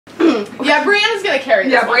Yeah, Brianna's gonna carry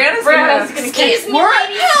this. Yeah, Brianna's gonna carry it. We're on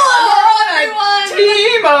a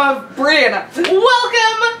team of Brianna.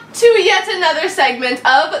 Welcome to yet another segment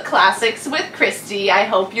of Classics with Christy. I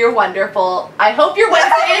hope you're wonderful. I hope your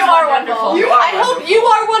Wednesday is wonderful. I hope you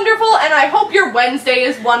are wonderful, and I hope your Wednesday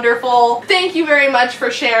is wonderful. Thank you very much for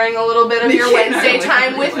sharing a little bit of your Wednesday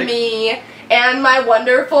time with me and my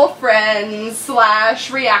wonderful friends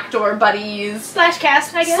slash reactor buddies slash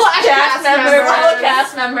cast, I guess. Slash cast members. Fellow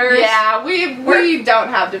cast members. Yeah, we don't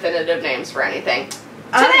have definitive names for anything.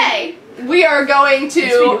 Today we are going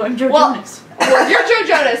to I'm Joe Jonas. Well, you're Joe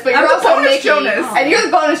Jonas, but you're also Nikki, and you're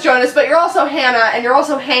the bonus Jonas, but you're also Hannah, and you're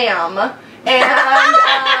also Ham. And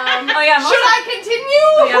should I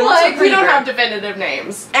continue? Like, we don't have definitive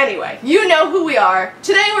names. Anyway, you know who we are.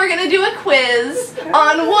 Today we're gonna do a quiz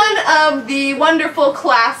on one of the wonderful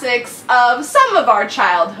classics of some of our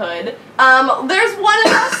childhood. There's one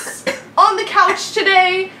of us on the couch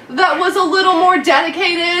today that was a little more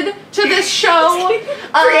dedicated to this show.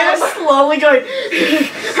 Brianna's slowly going.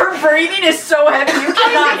 Her breathing is so heavy you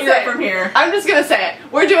cannot hear it from here. I'm just gonna say it.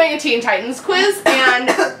 We're doing a Teen Titans quiz, and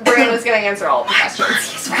Brianna's gonna answer all of the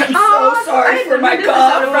questions. I'm so sorry for my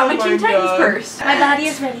cough. From a Teen Titans purse. My body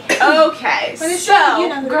is ready. Okay, so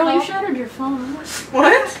girl, you shattered your phone.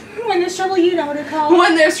 What? When there's trouble, you know who to call.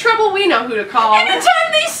 When there's trouble, we know who to call.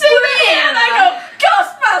 Anytime they see me, and I go,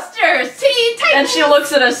 Ghostbusters! Teen Titans! And she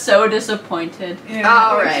looks at us so disappointed.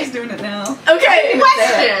 Yeah, alright. She's doing it now. Okay,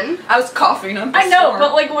 question. I was coughing up a I know, storm.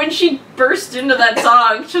 but like when she burst into that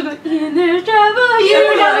song, she's like, in there's trouble,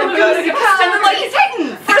 you know who to call. And then like, Teen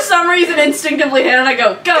Titans! For some reason, instinctively, Hannah and I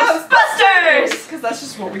go, Ghostbusters! Because that's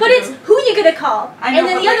just what we But do. it's who you gonna call. I know, and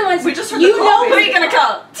then but the other ones, we just heard you the know call, Who are you gonna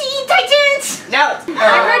call? Teen Titans! No.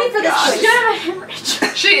 I'm ready for this gosh. quiz. She's gonna have a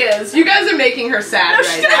hemorrhage. She is. You guys are making her sad No,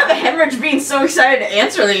 she's right gonna have a now. hemorrhage being so excited to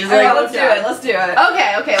answer these. Alright, Like, let's do it. Let's do it.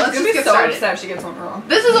 Okay, let's She's just be get so started. upset if she gets one wrong.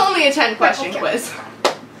 This is only a 10-question quiz.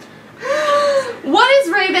 What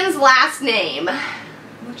is Raven's last name?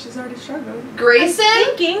 Look, she's already struggled. Grayson, I'm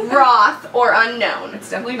thinking. Roth, or unknown? It's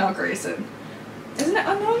definitely not Grayson. Isn't it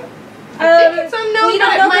unknown? I think it's unknown, we but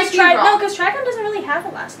don't it know might be No, wrong. because Trigon doesn't really have a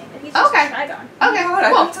last name. He's just Okay. Trigon. Okay, God,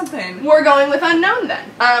 I well, thought something. we're going with unknown then.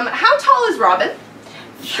 How tall is Robin?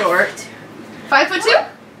 short. 5'2"?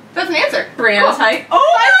 That's an answer. Brianna's Cool. height.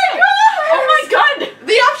 Oh my god! Oh my god!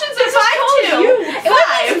 The options are 5'2",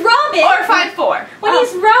 When he's Robin. or 5'4". When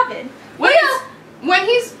he's Robin. When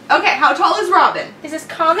he's okay, how tall is Robin? Is this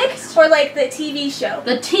comics or like the TV show?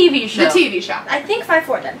 The TV show. The TV show. I think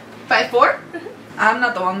 5'4" then. 5'4"? I'm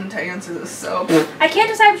not the one to answer this, so. I can't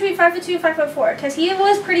decide between 5'2" and 5'4" because he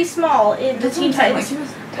was pretty small in the Teen Titans.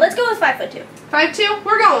 Let's go with 5'2". 5'2"?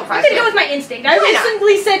 We're going with I'm 5'2". gonna go with my instinct. I Why not?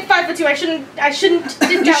 recently said 5'2". I shouldn't.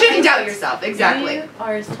 You shouldn't doubt yourself. Exactly. You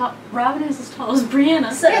are as tall. Robin is as tall as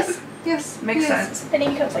Brianna. So, Yes. Makes sense. I think he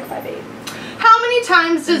becomes like 5'8". How many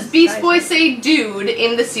times does Beast Boy say dude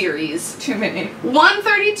in the series? Too many.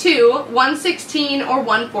 132, 116, or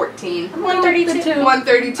 114? 132.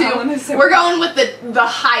 132. We're going with the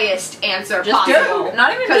highest answer Just possible.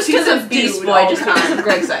 not even 'Cause just because he's a of Beast dude Boy, all just the because time. of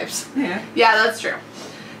Greg Sipes. Yeah. Yeah, that's true.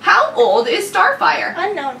 How old is Starfire?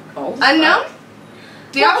 Unknown. Unknown?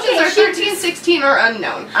 The Well, options okay, are she- 13, 16, or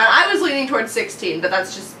unknown. I was leaning towards 16, but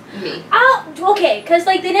that's just me. Okay, because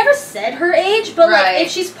like they never said her age, but Right. like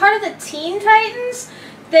if she's part of the Teen Titans,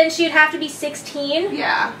 then she'd have to be 16.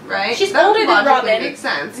 Yeah, right? She's That older than logically Robin. makes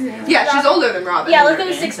sense. Yeah. Yeah, she's Robin. older than Robin. Yeah, let's go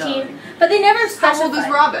with think 16. so. But they never How specified. old is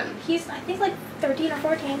Robin? He's I think like 13 or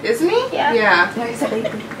 14. Isn't he? Yeah. Yeah. Yeah, he's a baby.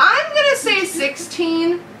 I'm gonna say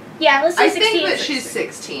 16. Yeah, let's say I 16. think that she's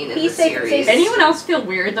 16 in He's the safe- series. safe. Anyone else feel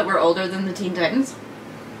weird that we're older than the Teen Titans?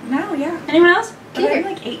 No, yeah. Anyone else? But I'm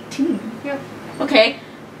like 18. Okay.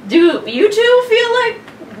 Do you two feel like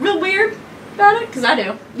real weird about it? Because I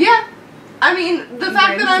do. Yeah. I mean, the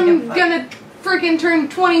fact that I'm gonna freaking turn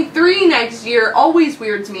 23 next year always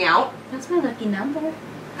weirds me out. That's my lucky number.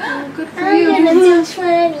 Oh, good for I'm you. gonna do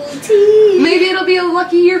 22. Maybe it'll be a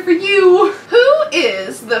lucky year for you. Who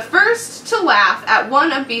is the first to laugh at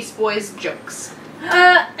one of Beast Boy's jokes?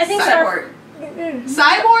 I think Cyborg.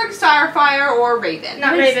 Cyborg, Starfire, or Raven?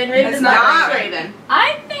 Not Raven. Raven's It's not Not Raven. Raven.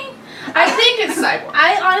 I think. I think it's Cyborg.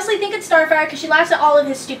 I honestly think it's Starfire because she laughs at all of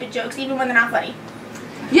his stupid jokes, even when they're not funny.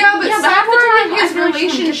 Yeah, but Yeah, but half the Cyborg time, and I his feel like she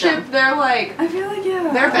wouldn't get relationship, them. they're like, I feel like, yeah.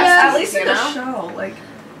 They're besties, At least in you the know? show, like.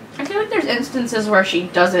 I feel like there's instances where she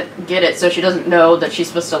doesn't get it, so she doesn't know that she's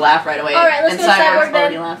supposed to laugh right away. Alright, let's and go with Cyborg's Cyborg then.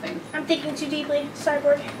 already laughing. I'm thinking too deeply.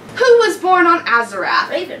 Cyborg. who was born on Azarath?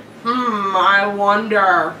 Raven. I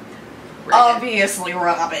wonder. Obviously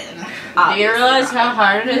Robin. Do you realize how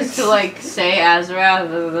hard it is to like say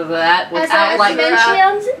Azarath that without like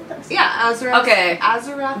yeah, Azarath. Okay,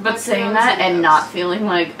 Azarath. but saying that and not feeling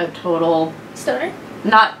like a total stoner,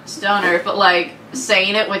 not stoner, but like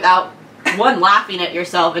saying it without one laughing at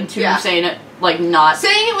yourself and two saying it like not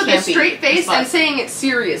saying it with a straight face and saying it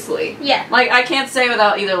seriously. Yeah, like I can't say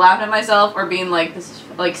without either laughing at myself or being like this is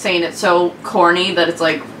like saying it so corny that it's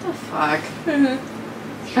like what the fuck. Mm-hmm.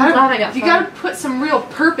 You gotta put some real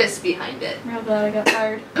purpose behind it. Real glad I got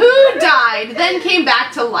fired. Who died, then came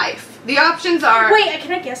back to life? The options are... Wait,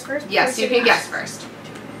 can I guess first? Yes, you can guess first.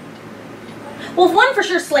 Well, one for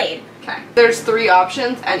sure Slade. Okay. There's 3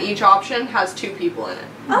 options, and each option has 2 people in it.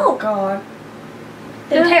 Oh, God.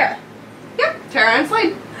 Then Tara. Yep, Tara and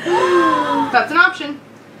Slade. That's an option.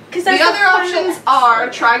 The other options are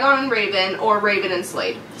Trigon and Raven, or Raven and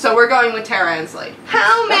Slade. So we're going with Tara and Slade.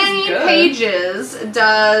 How many pages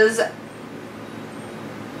does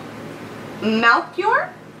Malchior?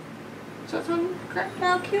 Is that sound correct?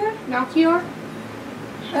 Malchior?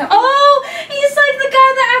 Oh, he's like the guy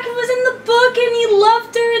that was in the book and he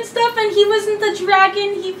loved her and stuff, and he wasn't the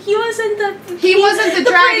dragon. He wasn't the. He wasn't the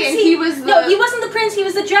dragon. Prince. He was the. No, he wasn't the prince. He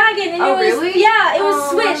was the dragon. And oh, it was, really? Yeah, it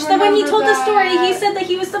was switched. That when he told the story, he said that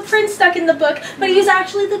he was the prince stuck in the book, but he was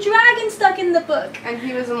actually the dragon stuck in the book. And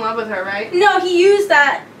he was in love with her, right? No, he used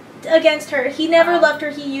that against her. He never loved her.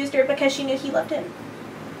 He used her because she knew he loved him.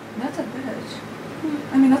 That's a bitch.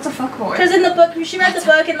 I mean, that's a fuckboy. Because in the book, she read the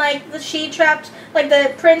book, and like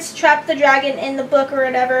the prince trapped the dragon in the book or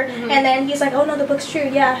whatever, and then he's like, "Oh no, the book's true."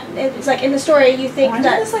 Yeah, it's like in the story, you think Why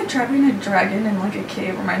that. does like trapping a dragon in like a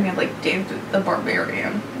cave remind me of like Dave the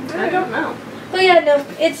Barbarian? I don't know. But yeah, no,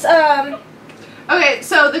 it's Okay,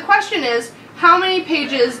 so the question is, how many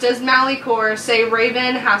pages does Malchior say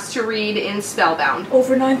Raven has to read in Spellbound?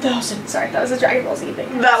 over 9,000. Sorry, that was a Dragon Ball Z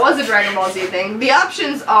thing. That was a Dragon Ball Z thing. The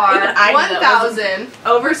options are 1,000,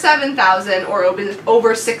 over 7,000, or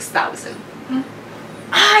over 6,000.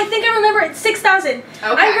 I think I remember it. 6,000. Okay.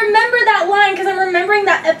 I remember that line because I'm remembering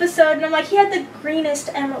that episode, and I'm like, he had the greenest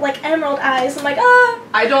emerald eyes. I'm like, ah.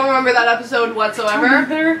 I don't remember that episode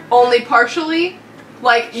whatsoever. Only partially.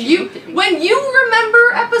 Like, when you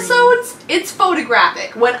remember episodes, it's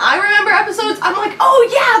photographic. When I remember episodes, I'm like, oh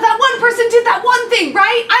yeah, that one person did that one thing,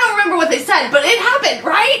 right? I don't remember what they said, but it happened,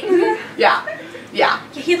 right? Yeah. Yeah.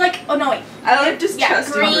 He oh no, wait. I like just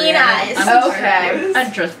trust green eyes. Okay. I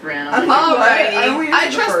trust Brianna. Alrighty. I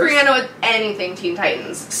trust Brianna with anything Teen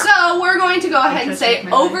Titans. So we're going to go ahead and say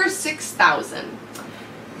over 6,000.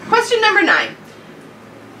 Question number 9.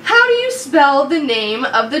 How do you spell the name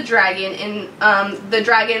of the dragon in the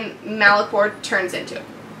dragon Malchior turns into?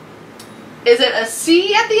 Is it a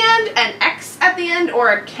C at the end, an X at the end, or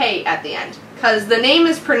a K at the end? Because the name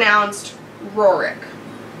is pronounced Rorik.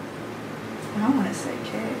 I want to say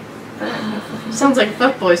K. Sounds like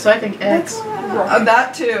fuckboy, so I think X.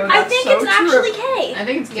 That too. That's I think it's actually K. I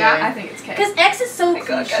think it's K. Yeah, I think it's K. Because X is so God,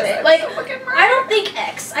 guys, cliche. I'm Like, so fucking I don't think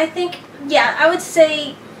X. I think, yeah, I would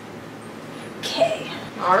say K.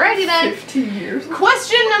 Alrighty then. 15 years.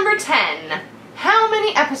 Question number 10. How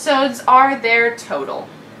many episodes are there total?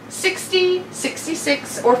 60,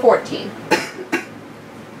 66, or 14?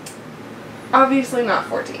 Obviously not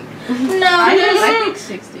 14. No. I think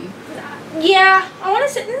 60. Yeah, I want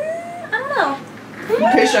to say, I don't know.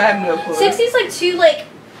 I'm pretty sure I have no clue. 60 is like too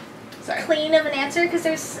Sorry. clean of an answer because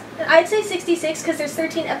I'd say 66 because there's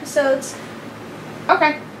 13 episodes.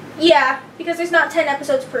 Okay. Yeah, because there's not 10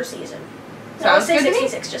 episodes per season. So I would say Sounds good to me.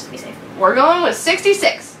 66 just to be safe. We're going with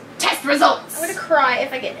 66. Test results. I'm gonna cry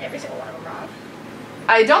if I get every single one of them wrong.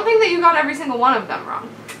 I don't think that you got every single one of them wrong.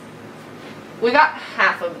 We got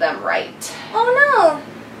half of them right. Oh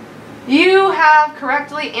You have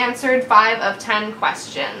correctly answered 5 of 10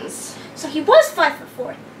 questions. no! So he was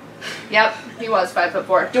 5'4". Yep, he was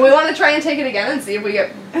 5'4". Do we want to try and take it again and see if we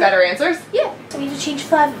get better answers? Yeah. So we have to change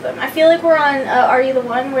 5 of them. I feel like we're on Are You the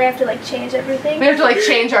One where we have to like change everything. We have to like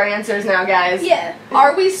change our answers now, guys. Yeah.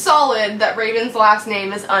 Are we solid that Raven's last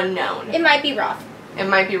name is unknown? It might be Roth. It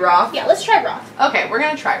might be Roth? Yeah, let's try Roth. Okay, we're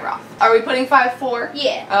gonna try Roth. Are we putting 5'4"?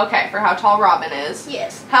 Yeah. Okay, for how tall Robin is.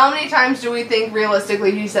 Yes. How many times do we think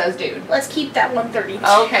realistically he says dude? Let's keep that 130.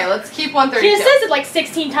 Okay, let's keep 132. She says it like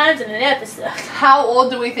 16 times in an episode. How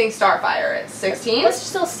old do we think Starfire is? 16? Let's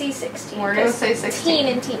still see 16. We're gonna say 16.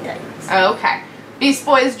 Teen and Teen Titans. Okay. Beast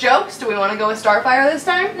Boys jokes. Do we want to go with Starfire this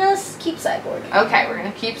time? No, let's keep Cyborg. Okay, we're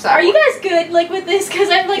gonna keep Cyborg. Are you guys good like with this? Because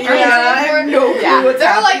I'm like Yeah, I have no clue Yeah, what's they're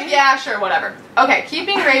happening. like, yeah, sure, whatever. Okay,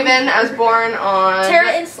 keeping Raven as born on...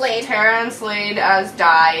 Tara and Slade. Tara and Slade as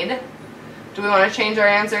died. Do we want to change our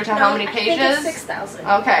answer to how many pages? I think it's 6,000.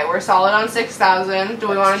 Okay, we're solid on 6,000. Do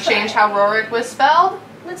we want to change how Rorik was spelled?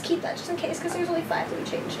 Let's keep that just in case, because there's only 5 that we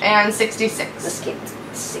changed. And 66. Let's keep,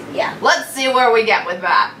 yeah. Let's see where we get with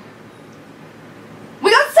that.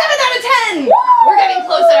 We got 7 out of 10! Woo! We're getting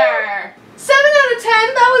closer! 7 out of 10,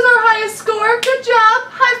 that was our highest score. Good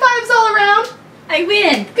job. High fives all around. I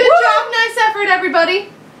win. Good job. Nice effort, everybody.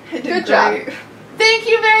 Good job. Thank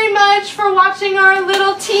you very much for watching our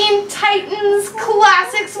little Teen Titans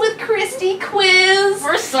Classics with Christi quiz.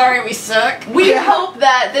 We're sorry we suck. We hope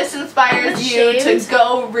that this inspires you to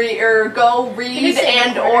go read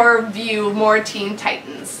and or view more Teen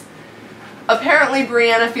Titans. Apparently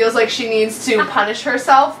Brianna feels like she needs to punish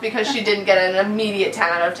herself because she didn't get an immediate 10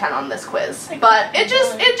 out of 10 on this quiz. But it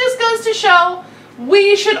just goes to show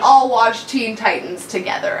we should all watch Teen Titans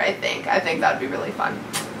together, I think. I think that would be really fun.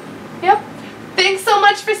 Yep. Thanks so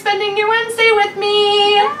much for spending your Wednesday with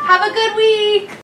me. Have a good week.